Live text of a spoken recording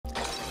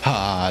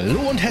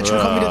Hallo und herzlich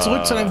willkommen wieder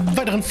zurück zu einer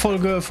weiteren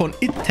Folge von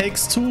It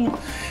Takes Two.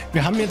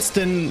 Wir haben jetzt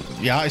den,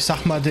 ja, ich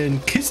sag mal,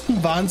 den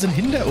Kistenwahnsinn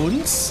hinter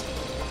uns.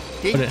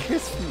 Den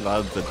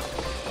Kistenwahnsinn.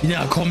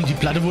 Ja, komm, die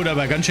Platte wurde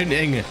aber ganz schön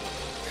eng.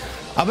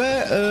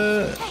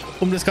 Aber,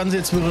 um das Ganze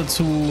jetzt wieder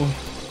zu...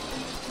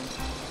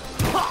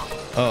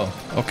 Oh,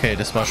 okay,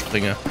 das war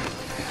Springer.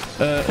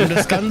 Um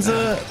das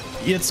Ganze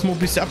jetzt mal ein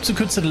bisschen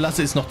abzukürzen, der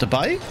Lasse ist noch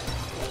dabei.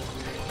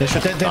 Der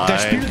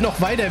spielt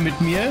noch weiter mit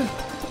mir.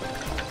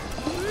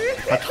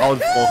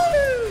 Vertrauensbruch.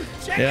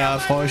 Ja,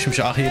 freue ich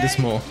mich auch jedes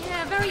Mal.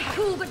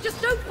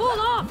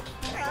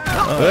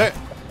 Hey.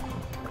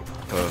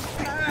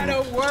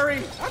 Don't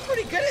worry, I'm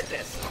pretty good at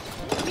this.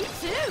 Me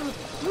too.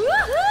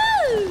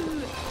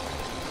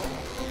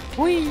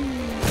 Woohoo!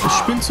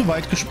 Ich bin zu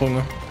weit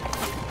gesprungen.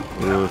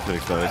 Ja, das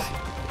ich weiß.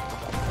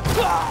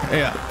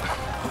 Ja.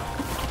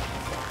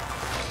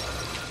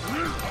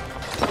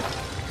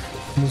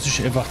 Muss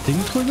ich einfach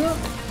Ding drüber?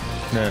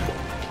 Ne.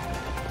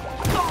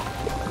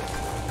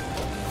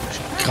 Ich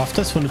kraft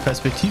das von der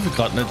Perspektive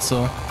gerade nicht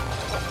so.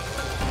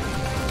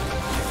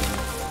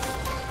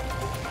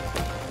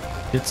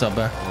 Jetzt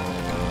aber.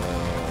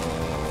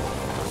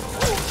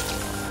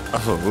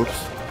 Achso, ups.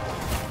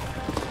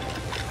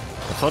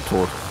 Das war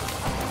tot.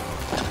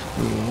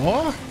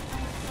 Ja.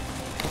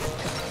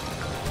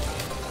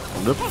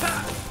 Ups.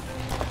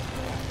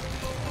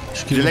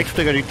 Die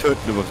Leckstecker, die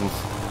töten übrigens.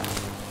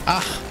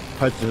 Ach.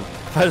 Falls du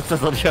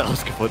das noch nicht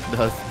herausgefunden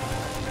hast.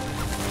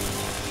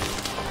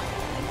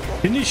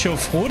 Bin ich schon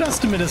froh, dass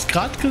du mir das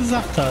gerade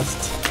gesagt hast.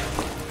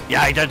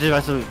 Ja, ich dachte,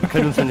 weißt du, wir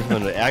können uns ja nicht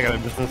nur ärgern,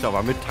 wir müssen uns ja auch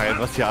mal mitteilen,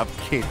 was hier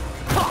abgeht.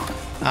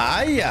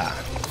 Ah ja.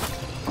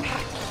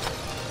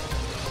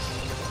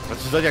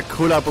 Also, wir sollen ja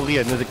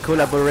kollaborieren, eine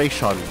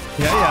Collaboration.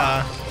 Ja,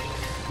 ja.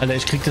 Alter,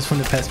 ich krieg das von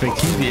der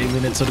Perspektive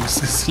irgendwie nicht so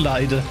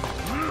slide.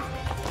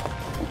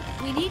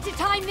 We need to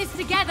time this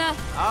together.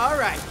 All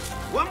right,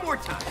 one more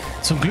time.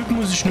 Zum Glück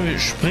muss ich nur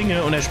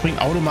springen und er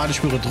springt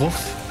automatisch wieder drauf.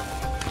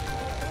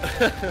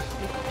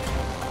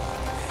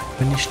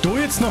 Wenn ich da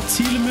jetzt noch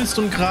Ziele misst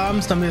und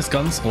Krams, dann wäre es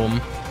ganz rum.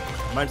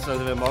 Meinst du,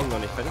 also wir morgen noch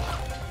nicht fertig?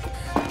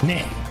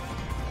 Nee.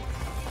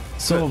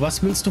 So,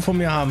 was willst du von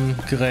mir haben,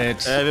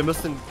 Gerät? Wir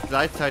müssen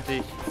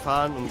gleichzeitig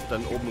fahren und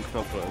dann oben den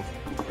Knopf drücken.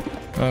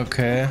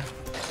 Okay.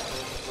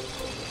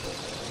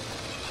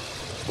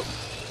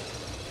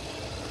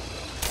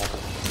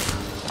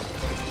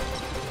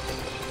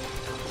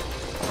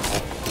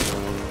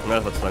 Na,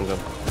 das wird zu langsam.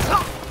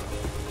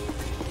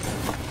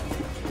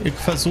 Ich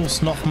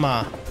versuch's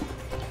nochmal.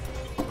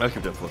 Ja, ich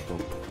geb dir einen Vorsprung.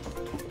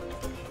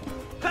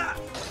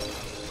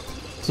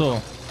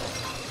 So.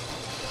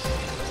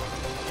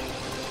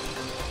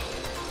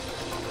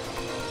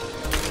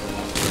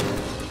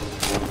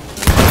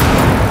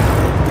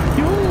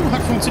 Juhu,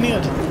 hat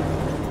funktioniert. Ist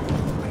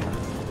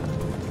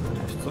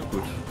doch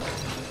gut.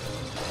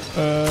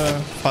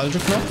 Falscher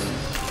Knopf.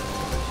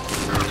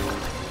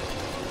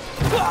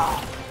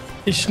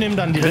 Ich nehme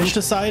dann die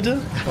rechte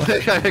Seite.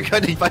 Wir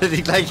können nicht beide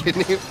die gleiche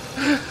nehmen.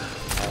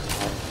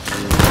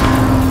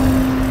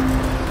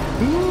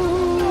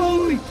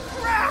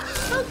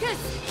 Focus.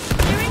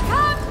 Here it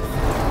comes.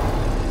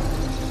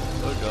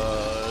 Oh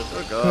Gott,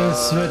 oh Gott.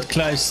 Es wird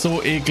gleich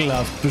so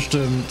ekelhaft,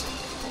 bestimmt.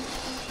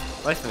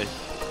 Weiß nicht.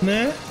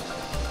 Ne?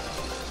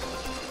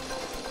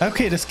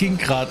 Okay, das ging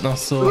gerade noch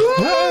so.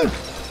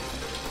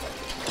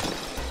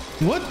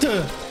 What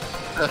the?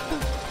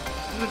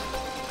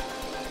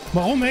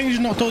 Warum hänge ich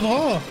noch da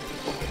drauf?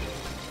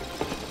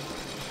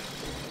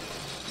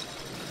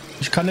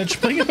 Ich kann nicht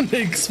springen und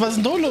nix. Was ist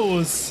denn da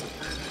los?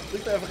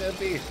 Drückt einfach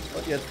RB.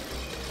 Und jetzt.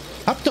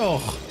 Hab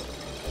doch.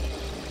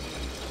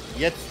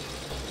 Jetzt.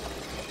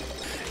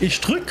 Ich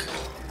drück.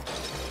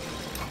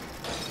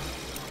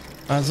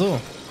 Ah so.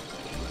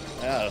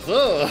 Ja,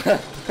 so.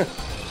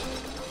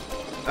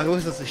 Ach, du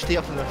weißt, ich stehe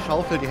auf so einer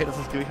Schaufel, die hält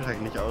das Gewicht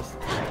wahrscheinlich nicht aus.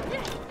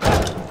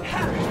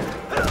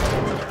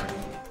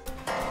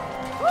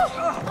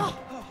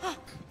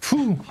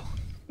 Puh.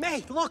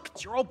 May, look,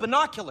 it's your old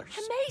binoculars.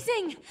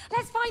 Amazing.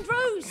 Let's find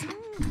Rose.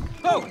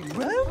 Oh,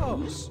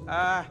 Rose.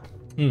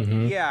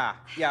 Yeah,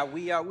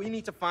 we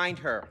need to find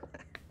her.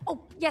 Oh,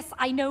 yes,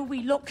 I know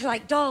we look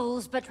like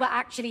dolls, but we're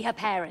actually her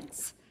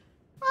parents.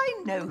 I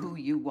know who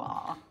you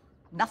are.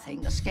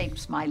 Nothing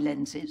escapes my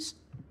lenses.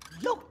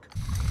 Look.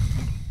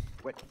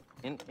 What?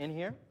 In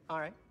here? All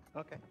right.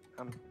 Okay.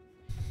 Let's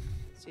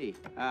see.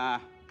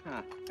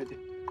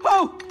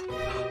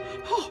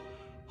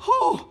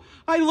 Oh!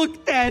 I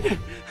look dead.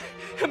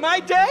 Am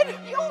I dead?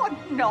 You're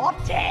not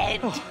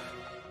dead.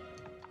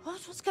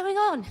 What's going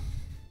on?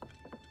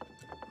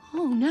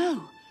 Oh,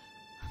 no.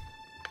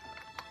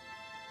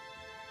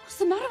 What's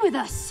the matter with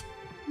us?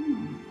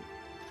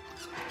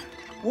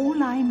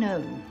 All I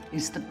know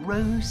is that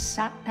Rose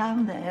sat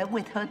down there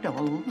with her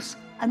dolls,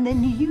 and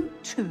then you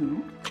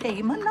two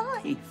came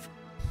alive.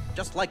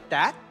 Just like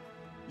that?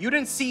 You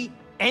didn't see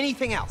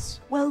anything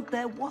else? Well,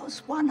 there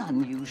was one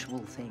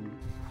unusual thing.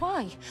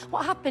 Why?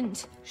 What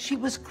happened? She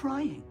was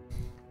crying.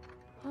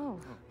 Oh.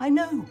 I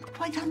know,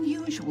 quite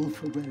unusual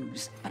for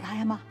Rose, but I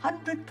am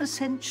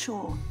 100%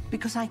 sure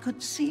because I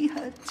could see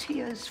her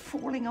tears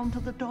falling onto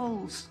the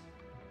dolls.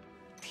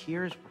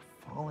 Tears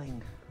were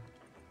falling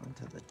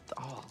onto the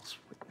dolls.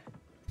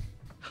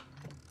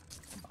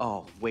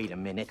 Oh, wait a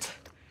minute.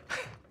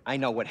 I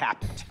know what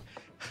happened.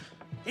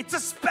 It's a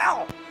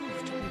spell!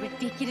 Don't be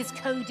ridiculous,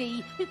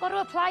 Cody. We've got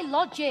to apply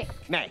logic.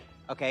 May,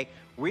 okay?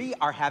 We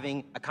are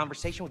having a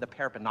conversation with a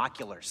pair of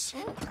binoculars.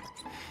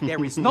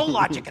 There is no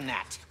logic in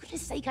that. For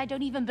goodness sake, I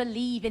don't even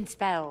believe in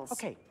spells.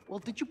 Okay, well,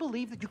 did you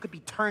believe that you could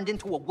be turned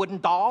into a wooden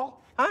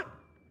doll? Huh?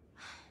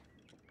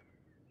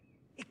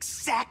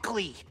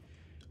 Exactly.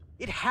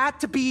 It had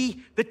to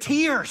be the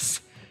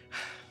tears.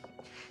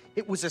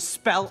 It was a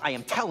spell, I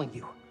am telling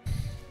you.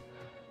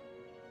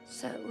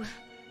 So,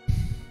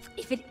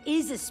 if it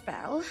is a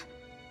spell,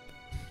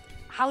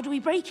 how do we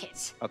break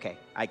it? Okay,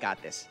 I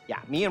got this. Yeah,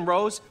 me and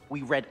Rose,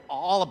 we read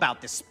all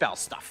about this spell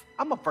stuff.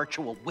 I'm a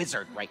virtual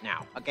wizard right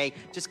now, okay?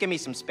 Just give me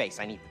some space,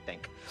 I need to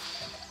think.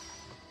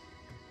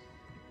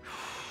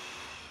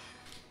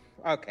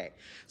 Okay,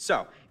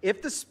 so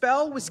if the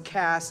spell was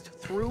cast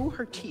through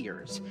her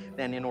tears,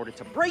 then in order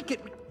to break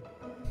it...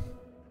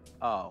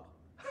 Oh.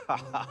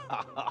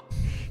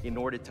 In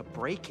order to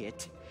break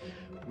it,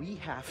 we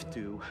have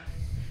to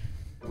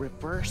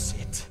reverse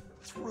it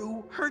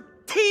through her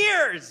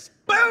tears!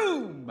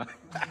 Boom!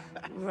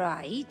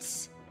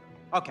 Right.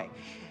 Okay,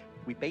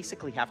 we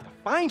basically have to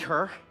find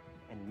her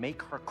and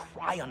make her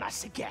cry on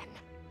us again.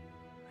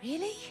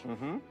 Really?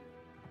 Mm-hmm.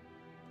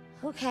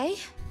 Okay.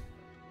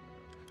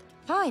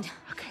 Fine.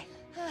 Okay.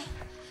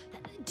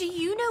 Do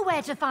you know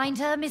where to find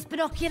her, Miss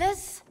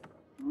Binoculars?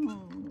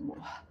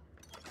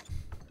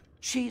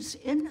 She's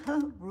in her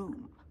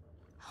room.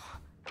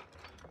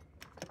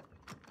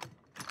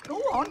 Go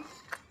on.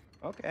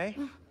 Okay,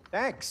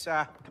 thanks.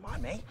 Come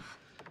on, May.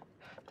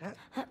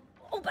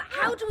 Oh, but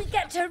how do we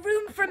get to her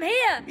room from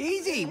here?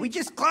 Easy, we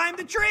just climbed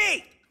the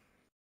tree!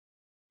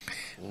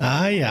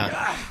 Ah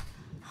ja.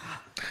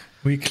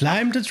 We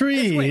climbed the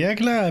tree. Ja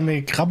klar,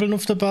 wir krabbeln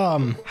auf der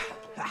Baum.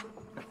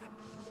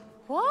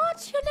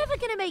 What? You're never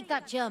gonna make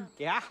that jump.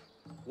 Yeah?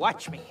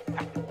 Watch me.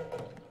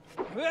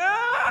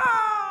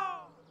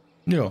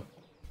 Ja.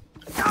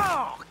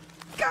 Oh,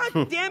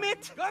 God damn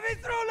it! Coming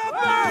through the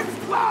birds!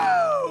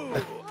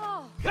 Whoa!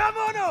 Come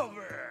on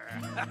over!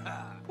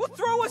 Well,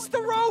 throw us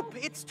the rope!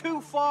 It's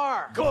too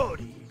far!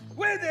 Cody,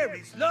 where there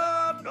is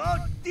love, no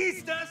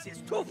distance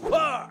is too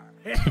far.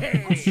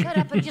 Oh, shut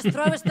up and just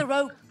throw us the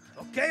rope.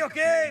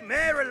 Okay,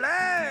 man,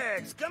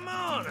 relax. Come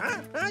on,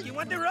 huh? You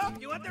want the rope?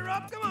 You want the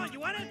rope? Come on, you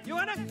want it? You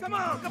want it? Come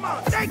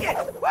on, take it!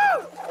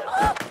 Woo!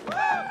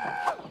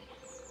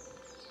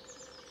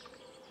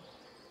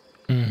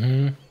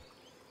 Mhm.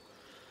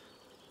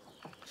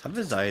 Jetzt haben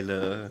wir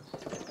Seile.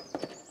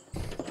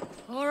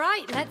 All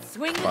right, let's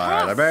swing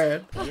across.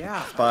 Spider-Man.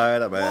 Yeah.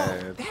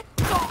 Spider-Man.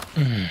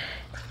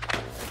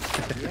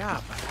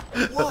 Yeah,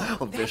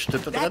 Und wer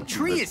stimmt da that dran?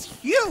 tree is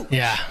huge!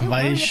 Ja,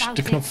 weich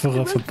der Knopf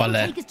für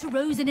Balle. Take us to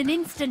Rose in an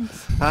instant.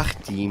 Ach,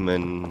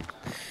 Demon.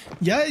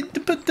 Ja,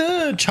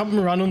 bitte.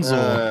 Jump'n'Run und so.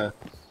 Ja,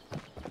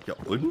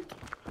 und?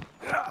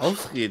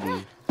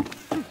 Ausreden.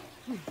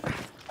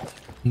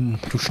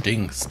 Du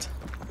stinkst.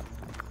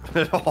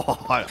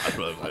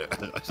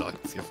 Also,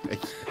 ist hier frech.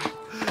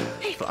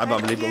 Schon einmal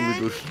im Leben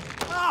umgeduscht.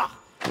 Oh,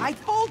 I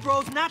told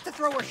Rose not to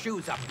throw her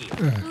shoes up here.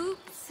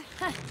 Oops.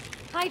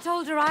 I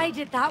told her I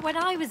did that when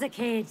I was a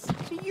kid. So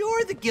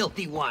you're the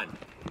guilty one.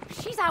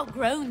 She's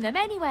outgrown them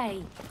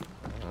anyway.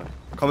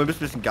 Komm, wir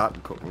müssen ein bisschen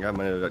Garten gucken. Ja,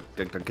 meine,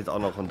 da geht's auch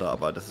noch runter,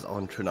 aber das ist auch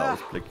ein schöner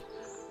Ausblick.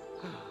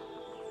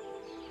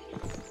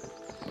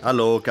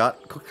 Hallo,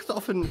 Garten. Guck jetzt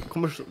auf den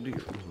komischen...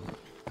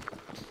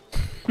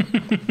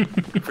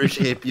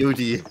 Appreciate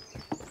Beauty.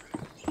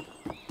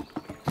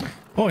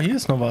 Oh, hier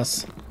ist noch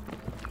was.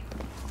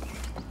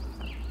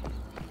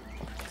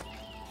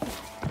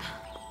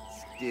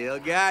 Still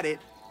got it.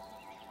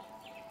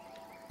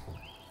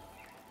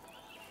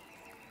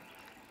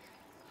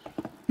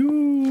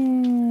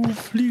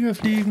 Flieger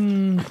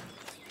fliegen.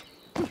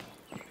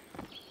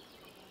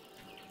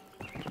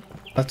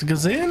 Hast du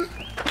gesehen?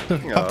 Der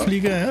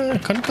Pappflieger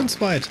kann ganz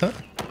weit, hä?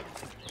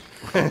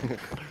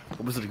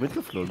 Wo bist du nicht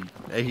mitgeflogen?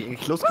 Ey,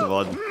 ich los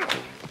geworden.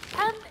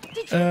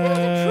 Did you build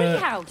a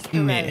treehouse for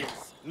nee. Rose?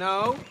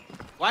 No?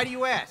 Why do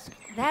you ask?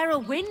 There are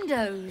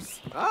windows.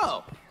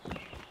 Oh.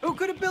 Who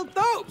could have built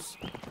those?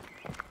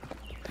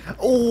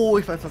 Oh,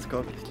 ich weiß was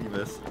kommt. Ich liebe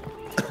es.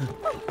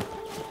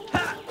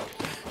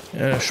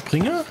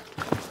 Springer?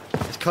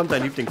 Jetzt kommt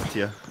dein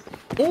Lieblingstier.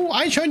 Oh,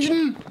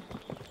 Eichhörnchen!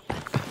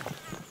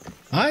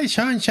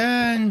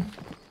 Eichhörnchen!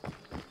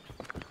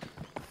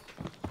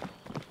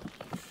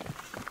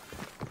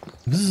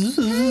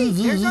 Hey,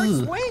 here's our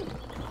swing.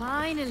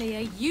 Finally,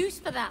 a use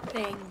for that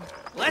thing.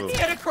 Let's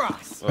get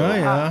across. Ah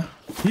ja.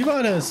 Wie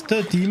war das?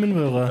 Der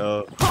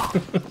Demonwürre. Ja.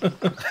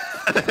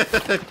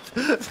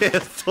 Der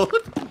ist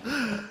tot.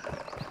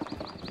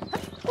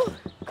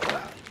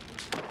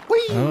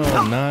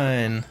 Oh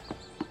nein.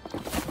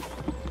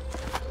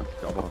 Ich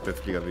glaube auch, der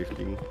Flieger will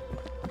fliegen.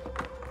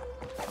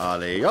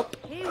 Alle, jopp.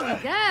 Here we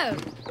go.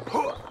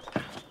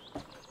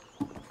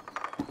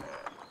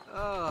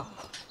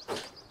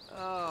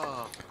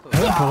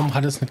 Warum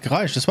hat es nicht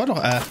gereicht? Das war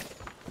doch...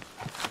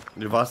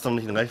 Du warst doch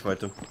nicht in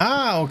Reichweite.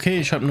 Ah, okay,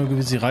 ich habe nur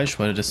gewisse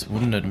Reichweite. Das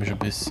wundert mich ein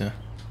bisschen.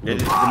 Ja,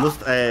 du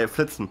musst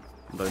flitzen,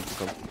 um da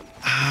hinzukommen.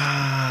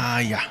 Ah,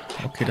 ja.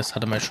 Okay, das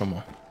hatte man schon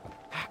mal.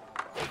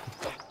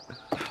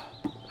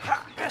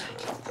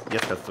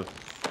 Jetzt kannst du.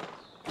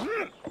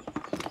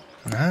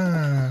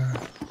 Ah.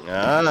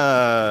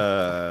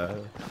 Ah.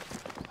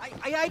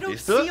 I don't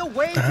Siehst du? see a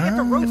way to get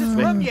to Rose's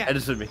room yet.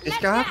 Hättest du mich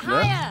nicht gehabt,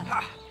 ne?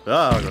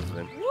 Ja, Gott sei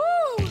Dank.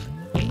 Woo!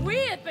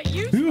 Weird, but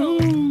useful.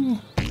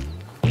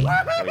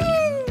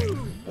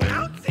 Woohoo!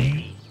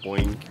 Bouncy!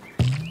 Boink.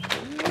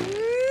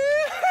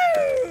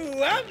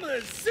 Woohoo! I'm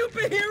a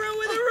superhero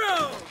with a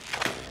rope.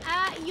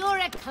 You're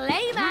a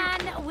clay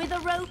man with a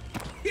rope.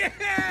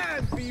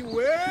 Yeah,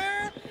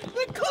 beware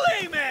the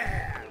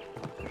Clayman.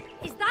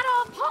 Is that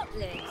our pot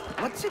lid?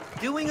 What's it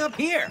doing up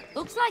here?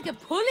 Looks like a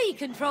pulley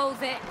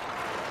controls it.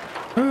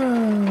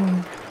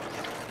 Eine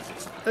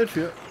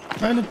Tür.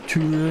 Eine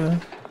Tür.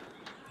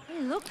 Hey,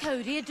 look,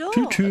 Cody, a door.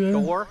 Tür.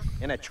 Door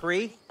in a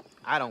tree?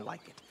 I don't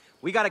like it.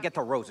 We gotta get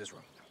to Rose's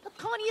room. But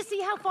can't you see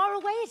how far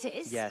away it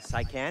is? Yes,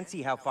 I can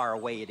see how far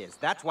away it is.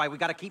 That's why we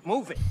gotta keep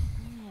moving.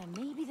 Yeah,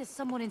 maybe there's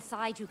someone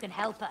inside who can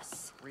help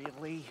us.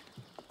 Really?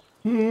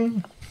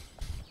 Whoa,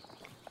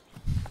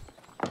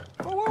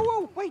 whoa,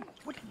 whoa! Wait,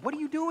 what are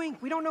you doing?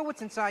 We don't know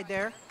what's inside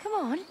there. Come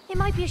on, it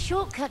might be a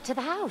shortcut to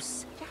the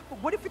house. Yeah,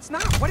 but what if it's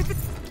not? What if it's...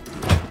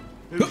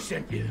 Who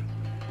sent you?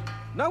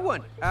 No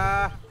one.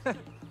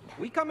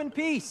 We come in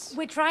peace.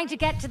 We're trying to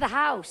get to the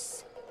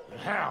house. The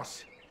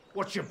house.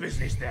 What's your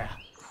business there?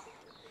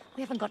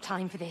 We haven't got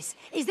time for this.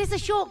 Is this a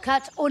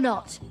shortcut or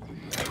not?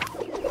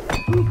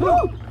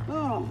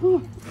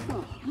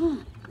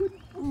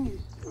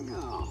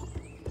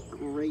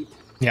 Great.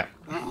 Ja.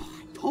 Oh,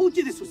 I told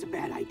you this was a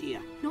bad idea.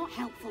 Not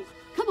helpful.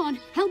 Come on,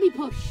 help me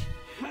push.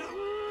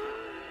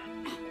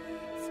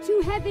 It's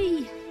too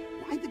heavy.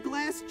 Why the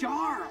glass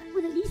jar?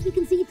 Well, at least we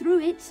can see through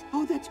it.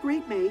 Oh, that's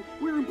great, May.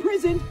 We're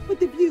imprisoned, but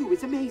the view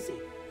is amazing.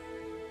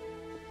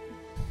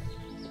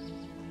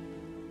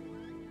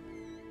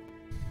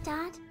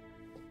 Dad?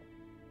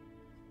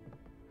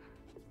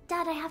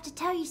 Dad, I have to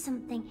tell you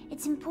something.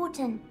 It's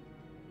important.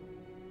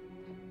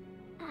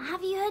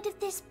 Have you heard of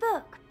this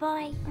book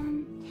by,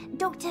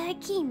 Dr.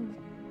 Hakim?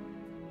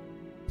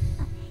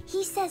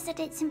 He says that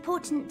it's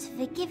important to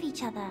forgive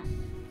each other.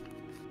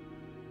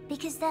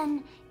 Because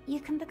then you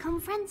can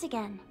become friends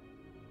again.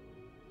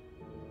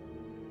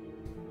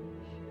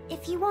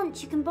 If you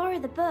want, you can borrow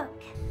the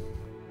book.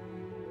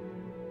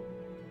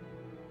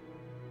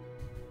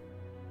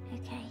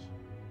 Okay.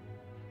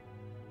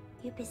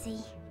 You're busy.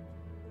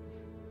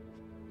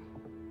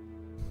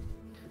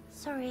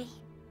 Sorry.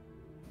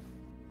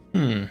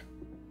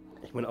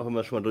 Ich meine, auch wenn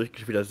man schon mal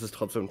durchgespielt hat, ist es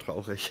trotzdem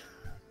traurig.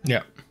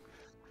 Ja.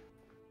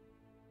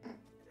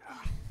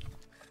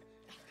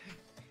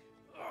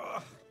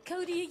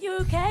 Cody, are you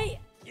okay?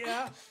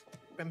 Yeah,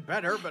 been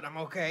better, but I'm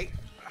okay.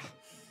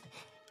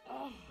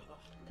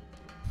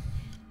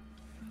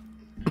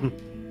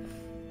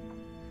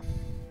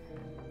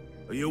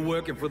 Are you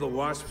working for the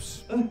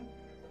Wasps?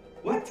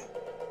 What?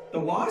 The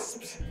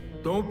wasps?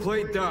 Don't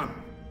play dumb.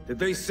 Did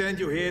they send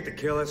you here to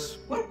kill us?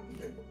 What?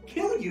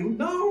 Kill you?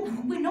 No.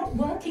 We're not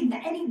working for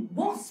any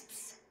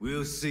wasps.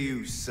 We'll see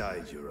whose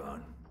side you're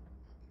on.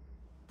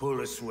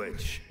 Pull a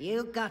switch.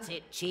 You got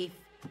it, Chief.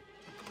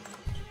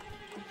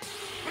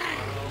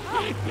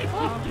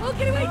 Oh,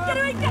 get away, get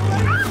away, get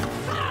away!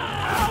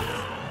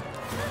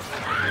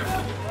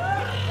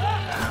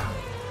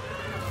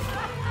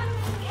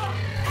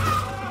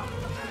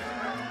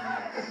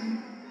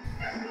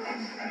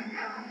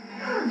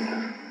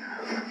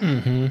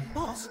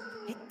 Boss,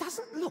 it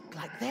doesn't look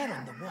like they're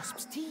on the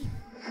Wasps' team.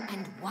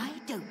 And why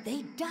don't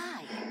they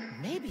die?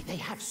 Maybe they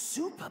have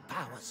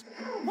superpowers.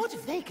 What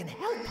if they can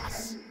help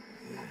us?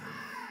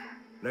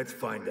 Let's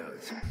find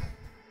out.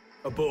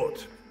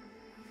 Abort.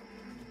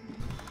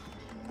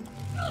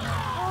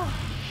 Oh,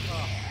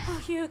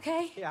 you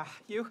okay? Yeah,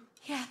 you?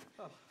 Yeah,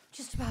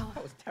 just about.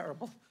 That was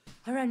terrible.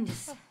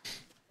 Horrendous.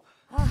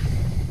 Hey!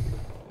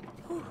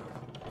 Oh,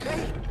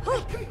 Hey!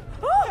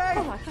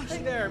 oh my gosh.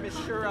 Hey there,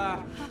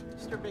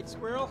 Mr. Big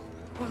Squirrel.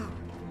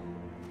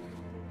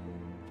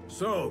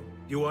 So,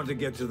 you want to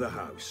get to the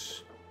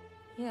house?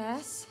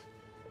 Yes.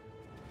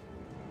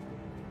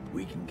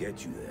 We can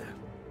get you there.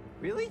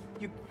 Really?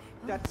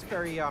 That's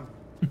very,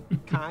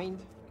 kind.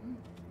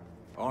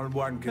 On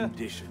one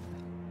condition.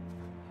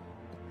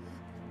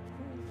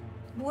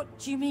 What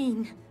do you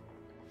mean?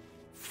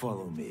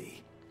 Follow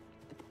me.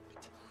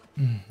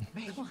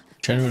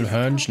 General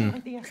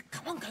Hörnchen.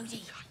 Come on,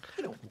 Cody.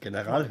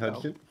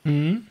 Generalhörnchen.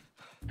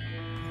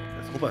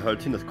 Das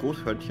Oberhörnchen, das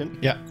Großhörnchen.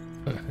 Ja,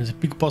 das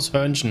Big Boss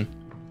Hörnchen.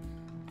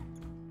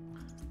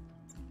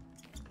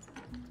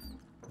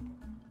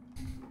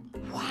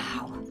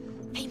 Wow,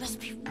 they must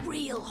be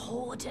real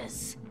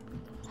hoarders.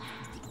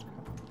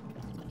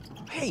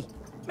 Hey,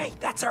 mate,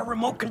 that's our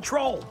remote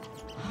control.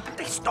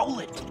 They stole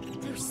it.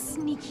 Those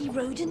sneaky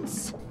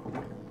rodents.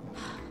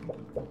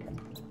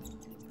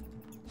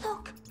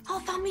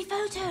 family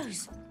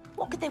photos.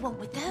 What could they want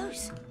with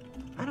those?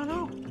 I don't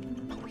know.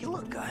 But we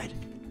look good.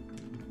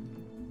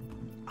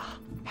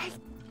 Hey,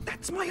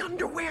 that's my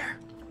underwear.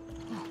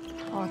 Oh,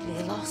 hardly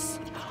a loss.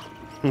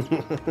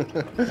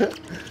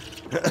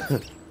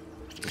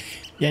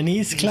 Ja, nee,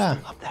 ist klar.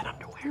 Love that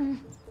underwear.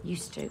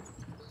 Used to.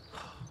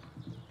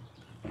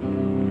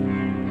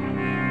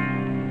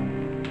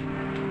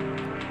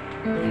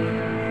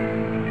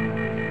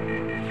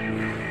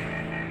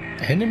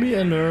 Enemy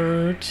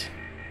alert.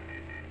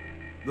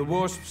 The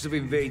wasps have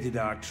invaded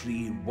our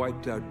tree and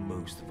wiped out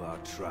most of our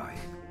tribe.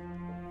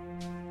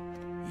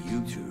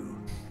 You two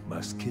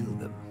must kill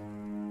them.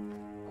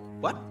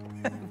 What?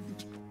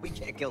 We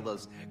can't kill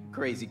those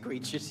crazy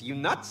creatures. You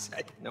nuts?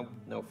 No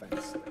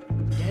offense.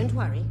 Don't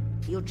worry.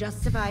 You'll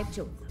just survive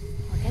 2 of them.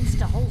 Against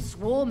a whole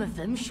swarm of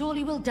them,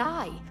 surely we'll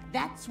die.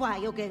 That's why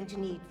you're going to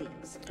need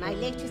these. My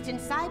latest in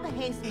cyber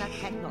hazelnut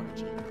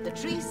technology. The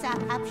tree sap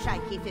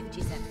Abshiki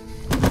 57.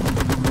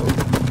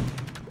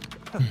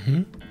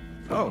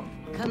 Oh.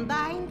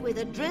 Combined with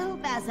a drill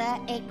buzzer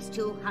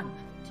X200.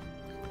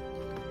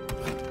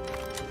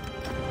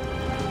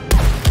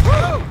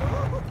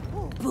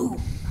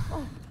 Boom.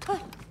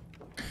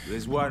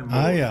 There's one more.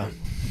 Ah, ja.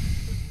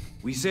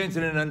 We sent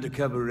in an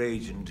undercover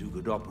agent who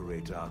could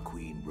operate our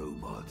queen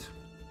robot.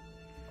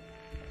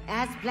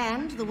 As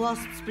planned, the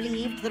wasps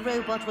believed the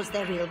robot was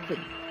their real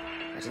queen.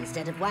 But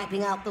instead of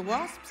wiping out the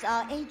wasps,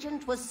 our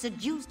agent was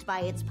seduced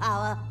by its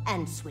power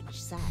and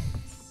switched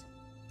sides.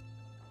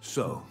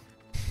 So,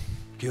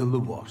 kill the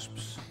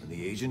wasps and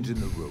the agent in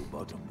the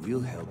robot, and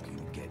we'll help you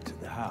get to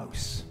the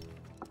house.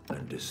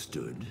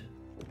 Understood?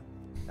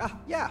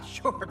 Yeah,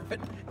 sure, but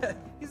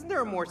isn't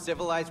there a more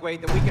civilized way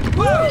that we can...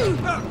 Whoa!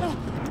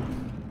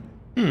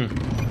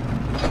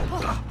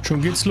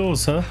 Schon geht's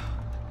los, hä?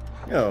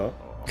 Ja.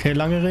 Okay,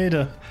 lange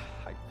Rede.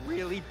 I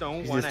really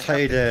don't Das want ist to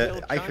Teil have to der kill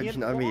giant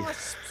Eichhörnchenarmee.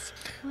 wasps.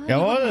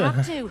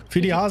 Jawohl.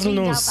 Für die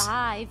Haselnuss.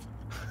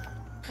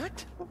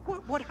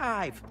 What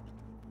hive?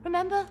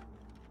 Remember?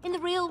 In the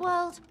real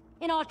world?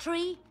 In our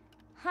tree?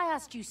 I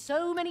asked you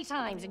so many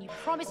times and you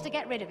promised to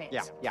get rid of it.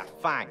 Yeah,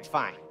 fine.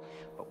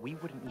 But we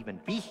wouldn't even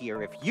be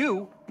here if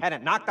you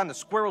hadn't knocked on the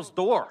squirrel's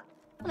door.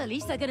 Well, at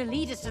least they're gonna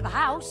lead us to the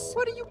house.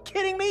 What, are you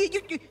kidding me?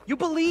 You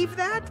believe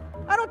that?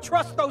 I don't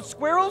trust those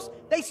squirrels.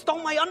 They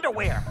stole my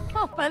underwear.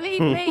 Oh,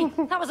 believe me,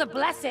 that was a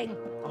blessing.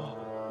 Oh,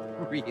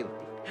 really?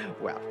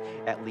 Well,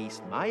 at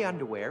least my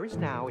underwear is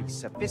now a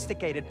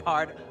sophisticated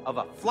part of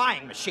a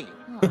flying machine.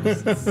 Oh, I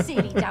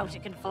sincerely doubt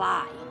it can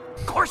fly.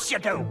 Of course you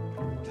do.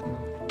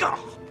 Ugh.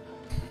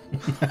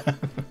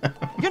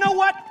 You know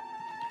what?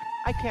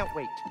 I can't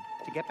wait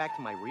to get back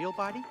to my real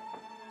body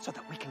so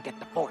that we can get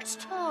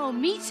divorced. Oh,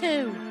 me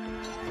too.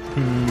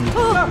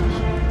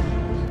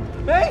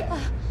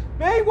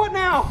 May, what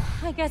now?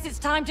 I guess it's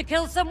time to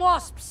kill some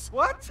wasps.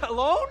 What?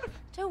 Alone?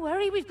 Don't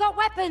worry, we've got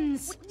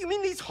weapons. What, you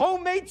mean these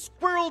homemade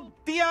squirrel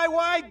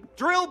DIY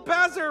drill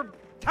buzzer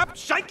tap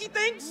shaky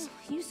things?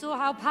 You saw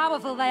how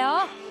powerful they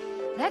are.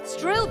 Let's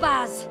drill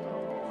Baz.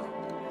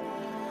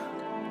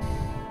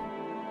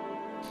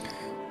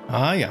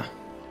 Ah, ja.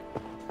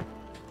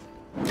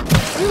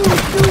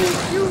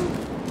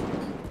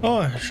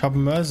 Oh, ich hab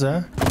einen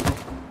Mörser.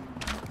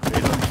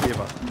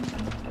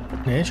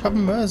 Nee, ich hab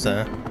einen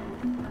Mörser.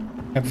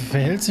 Er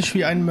verhält sich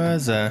wie ein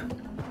Mörser.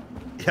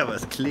 Ja, aber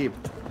es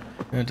klebt.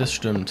 Ja, das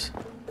stimmt.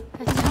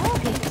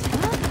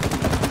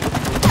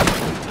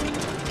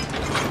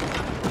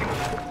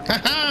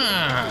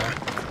 Haha!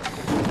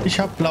 Ich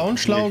hab blau und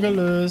schlau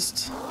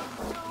gelöst.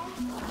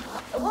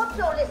 What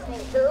you're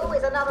listening to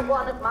is another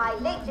one of my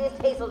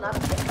latest hazelnut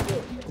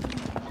creations.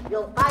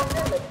 You'll find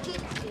them at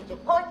cheap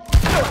strategic points.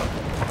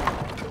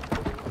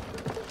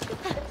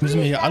 Müssen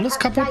wir hier alles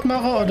kaputt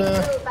machen,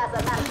 oder?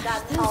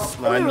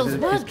 Nein, das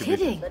ist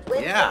Kriegsgebiet.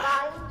 Ja.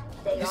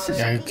 Das ist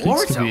Ja,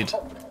 Kriegsgebiet.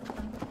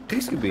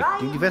 Kriegsgebiet.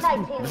 Die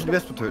Wespen müssen die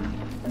Wespen töten.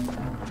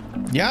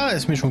 Ja,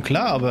 ist mir schon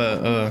klar,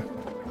 aber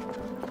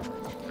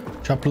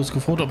ich hab bloß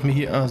gefragt, ob mir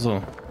hier...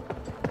 Also.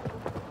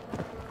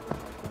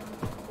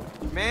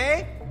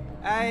 May,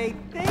 I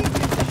think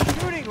it's a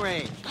shooting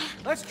range.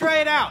 Let's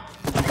try it out.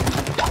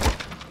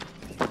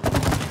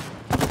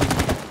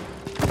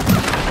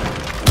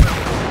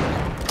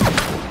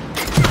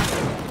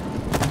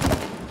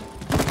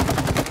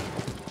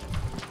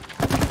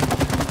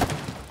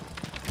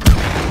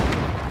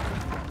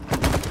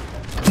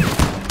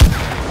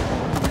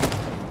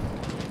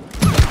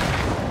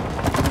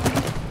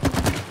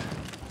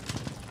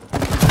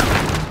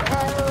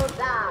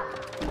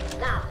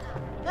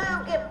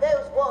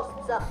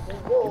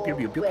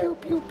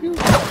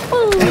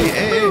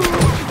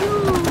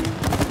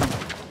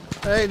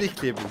 Hey, nicht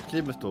kleben.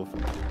 Kleben ist doof.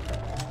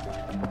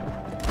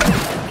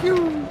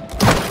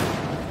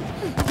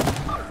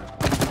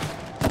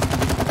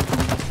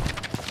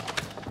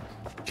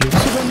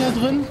 Klebst du denn da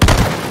drin?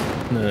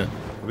 Nö.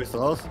 Du bist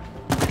raus.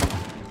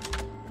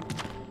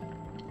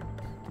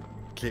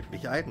 Kleb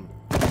mich ein.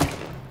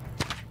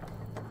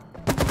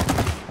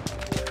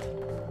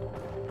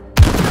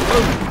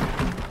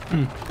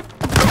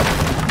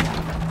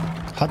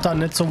 Hat da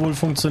nicht so wohl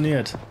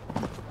funktioniert.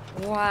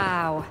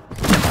 Wow.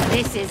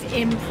 This is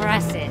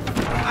impressive.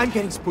 I'm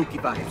getting spooky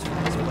vibes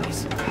from this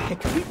place.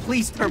 Can we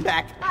please turn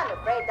back? I'm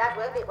afraid that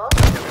will be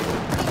possible.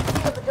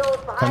 Seal the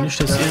doors behind Kann ich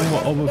das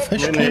irgendwo oben Nee,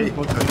 feststellen? ich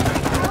muss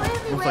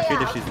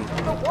Rakete schießen.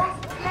 the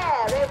wasp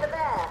lair over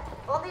there.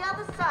 On the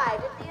other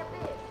side of the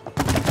abyss.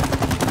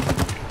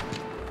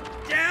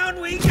 Down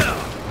we go.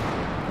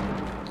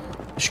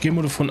 Ich gehe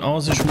mal davon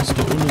aus, ich muss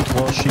da unten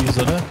drauf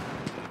schießen, oder?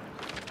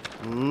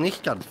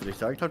 Nicht ganz, würde ich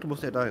sagen. Ich glaube, du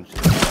musst ja dahin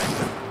schießen.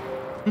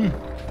 Hm.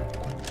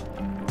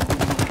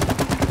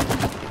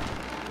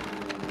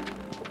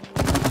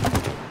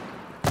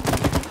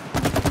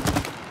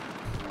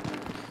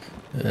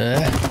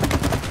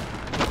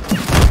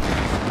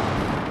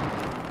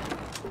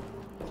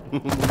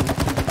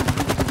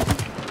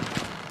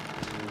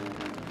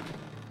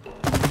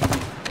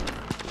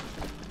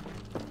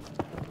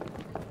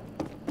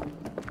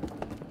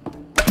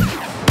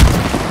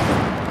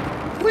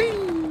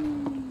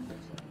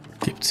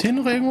 Gibt's hier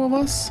noch irgendwo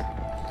was?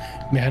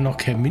 Wir haben noch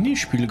kein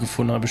Minispiel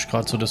gefunden, habe ich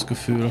gerade so das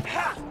Gefühl.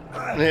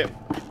 Nee.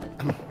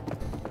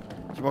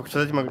 Ich habe auch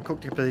tatsächlich mal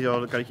geguckt, ich habe das ja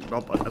gar nicht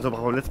überhaupt, also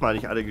auch beim letzten Mal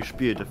nicht alle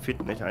gespielt, da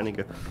fehlten nicht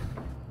einige.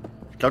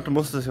 Ich glaube, du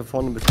musst das hier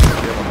vorne ein bisschen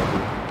schwerer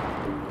machen.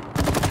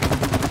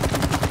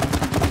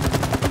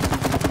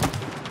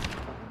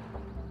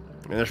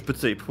 In der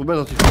Spitze, ich probiere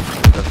noch die Spitze.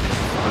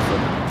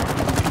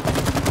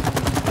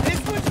 This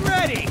one's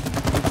ready.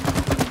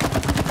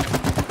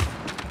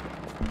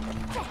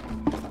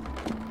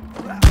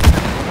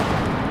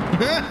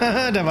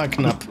 Der war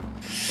knapp.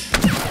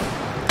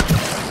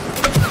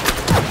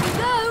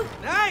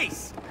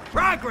 Nice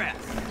progress.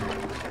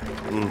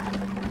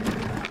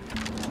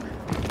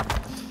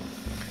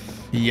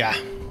 Ja.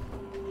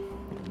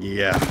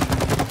 Ja.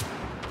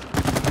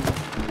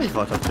 Ich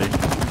war tatsächlich.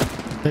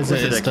 Besser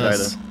ist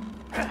das.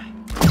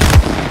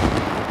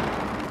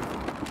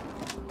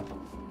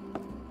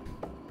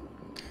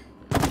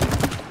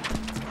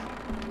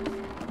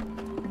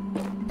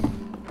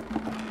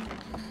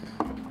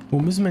 Wo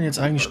müssen wir jetzt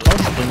eigentlich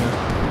draufspringen?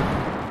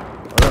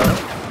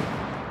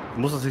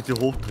 Du musst das nicht so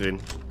hochdrehen.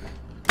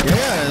 Ja,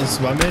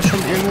 das war mir schon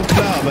irgendwo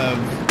klar, aber...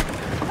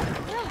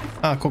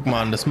 Ah, guck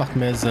mal an, das macht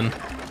mehr Sinn.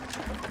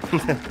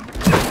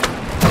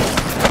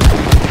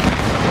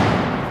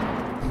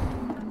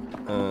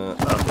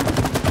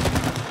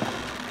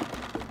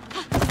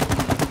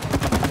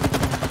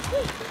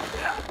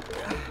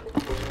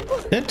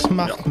 Das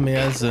macht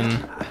mehr Sinn.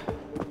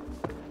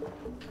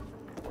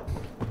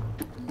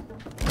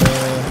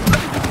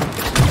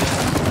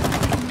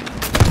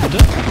 Bitte?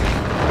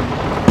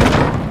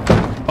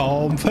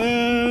 Baum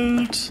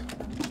fällt.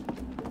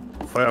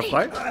 Feuer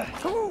frei?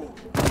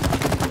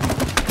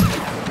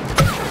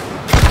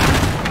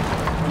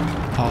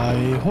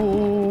 Hi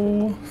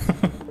ho.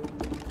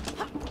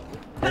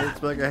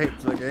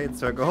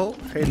 Hate-Zwerge, ho.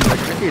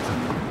 Hate-Zwerge, Rakete.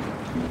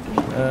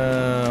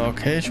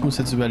 Okay, ich muss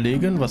jetzt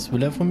überlegen, was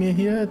will er von mir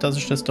hier? Dass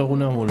ich das da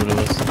runterhole oder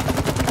was?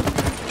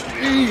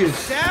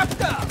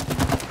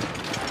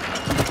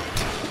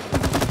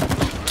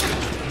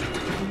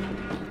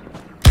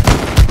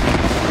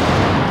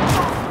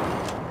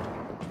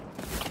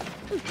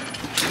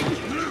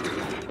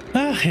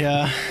 Ach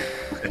ja.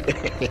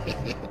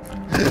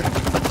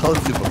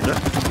 Vertraust du von, ne?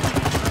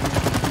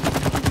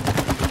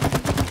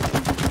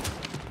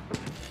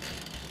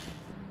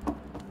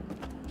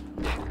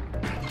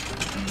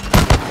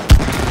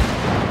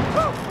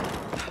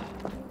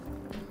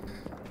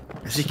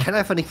 Ich kann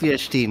einfach nicht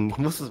widerstehen. Ich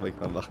muss das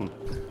manchmal machen.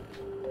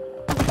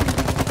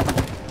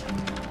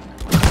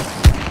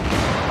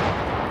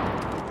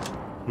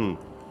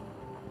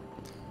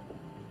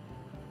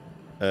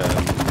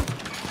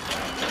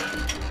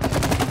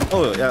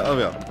 Oh ja, oh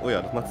ja, oh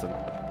ja, das macht Sinn.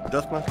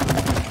 Das macht Sinn.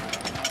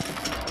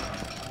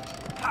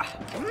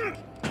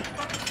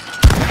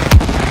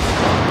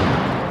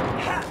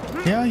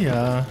 Ja,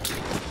 ja.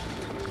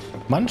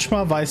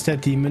 Manchmal weiß der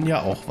Demon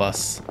ja auch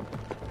was.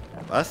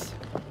 Was?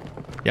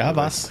 Ja,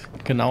 was?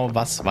 Genau,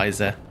 was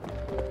weiß er?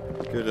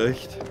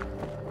 Gerücht.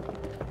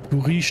 Du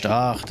riechst,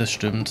 ach, das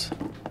stimmt.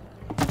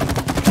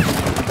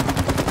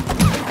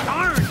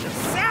 Darn, the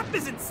sap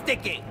isn't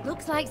sticking.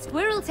 Looks like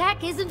squirrel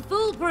tack isn't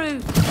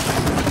foolproof.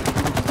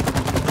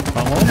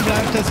 Warum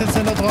bleibt das jetzt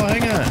denn da drauf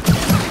hängen?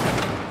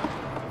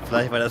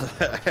 Vielleicht, weil das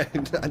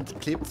ein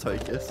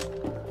Klebzeug ist.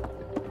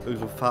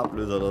 Irgend so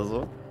Farblöser oder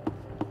so.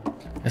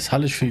 Es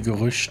halle ich viel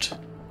Gerücht.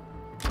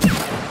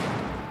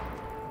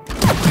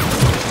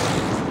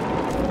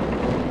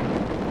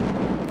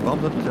 Warum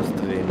sollte ich das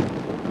drehen?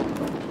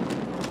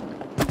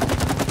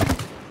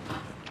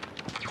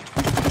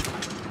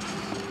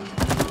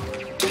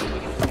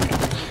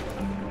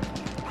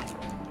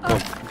 Oh,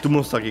 du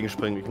musst dagegen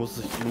springen. Ich muss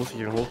dich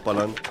hier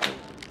hochballern.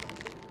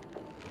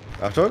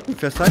 Achtung,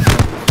 festhalten.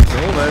 So,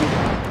 wenn.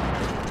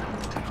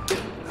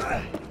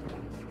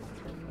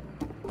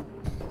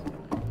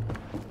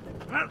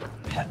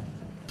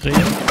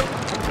 Drehen.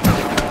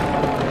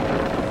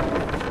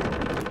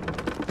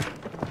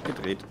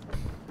 Gedreht.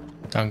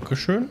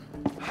 Dankeschön.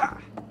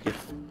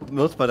 Jetzt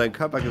nutzt mal dein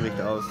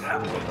Körpergewicht aus.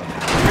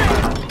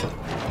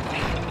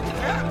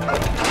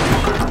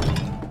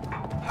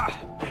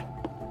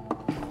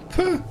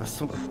 Was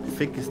zum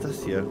Fick ist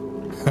das hier?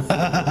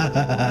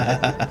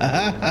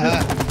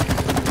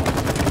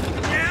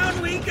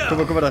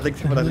 Guck mal, da links,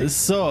 guck mal, da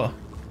links. So.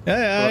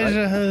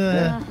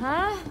 Ja.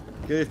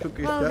 Okay, guck,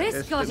 Well,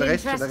 this got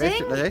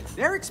interesting. rechts.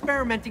 They're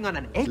experimenting on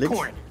an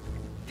acorn.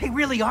 They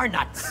really are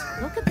nuts.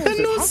 Look at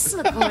those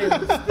Tesla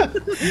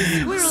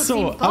coils.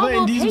 So, aber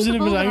in diesem Sinne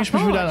bedanke ich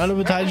mich wieder an alle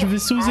Beteiligten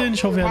fürs Zusehen.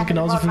 Ich hoffe, ihr hattet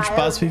genauso viel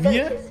Spaß wie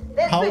wir.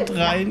 Haut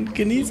rein,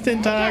 genießt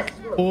den Tag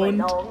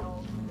und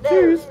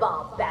tschüss.